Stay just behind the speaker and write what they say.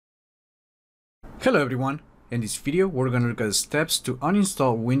Hello everyone, in this video we're going to look at the steps to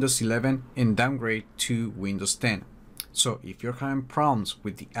uninstall Windows 11 and downgrade to Windows 10. So if you're having problems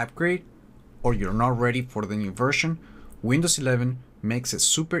with the upgrade or you're not ready for the new version, Windows 11 makes it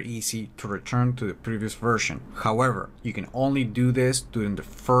super easy to return to the previous version. However, you can only do this during the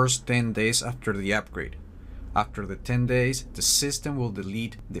first 10 days after the upgrade. After the 10 days, the system will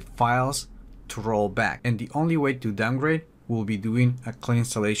delete the files to roll back, and the only way to downgrade will be doing a clean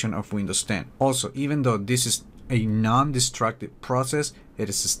installation of Windows 10. Also, even though this is a non-destructive process, it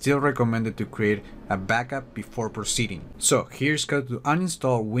is still recommended to create a backup before proceeding. So here's how to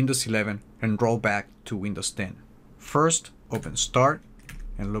uninstall Windows 11 and roll back to Windows 10. First, open Start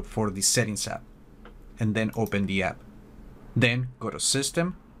and look for the Settings app, and then open the app. Then go to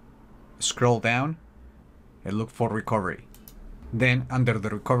System, scroll down, and look for Recovery. Then under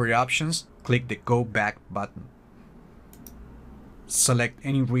the Recovery options, click the Go Back button. Select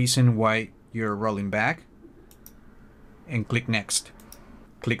any reason why you're rolling back and click Next.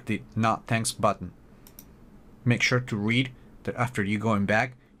 Click the Not Thanks button. Make sure to read that after you going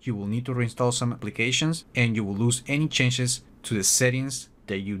back, you will need to reinstall some applications and you will lose any changes to the settings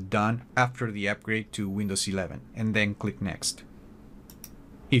that you've done after the upgrade to Windows 11, and then click Next.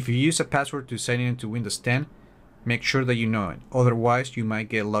 If you use a password to sign in to Windows 10, make sure that you know it, otherwise you might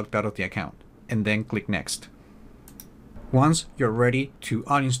get locked out of the account, and then click Next. Once you're ready to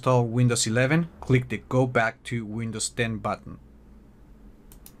uninstall Windows 11, click the Go Back to Windows 10 button.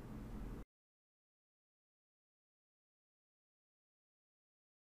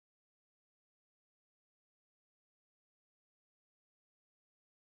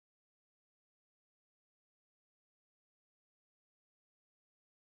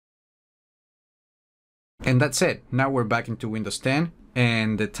 And that's it. Now we're back into Windows 10,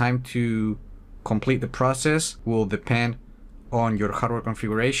 and the time to complete the process will depend on your hardware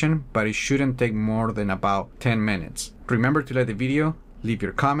configuration, but it shouldn't take more than about 10 minutes. Remember to like the video, leave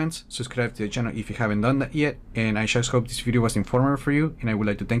your comments, subscribe to the channel if you haven't done that yet, and I just hope this video was informative for you, and I would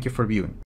like to thank you for viewing.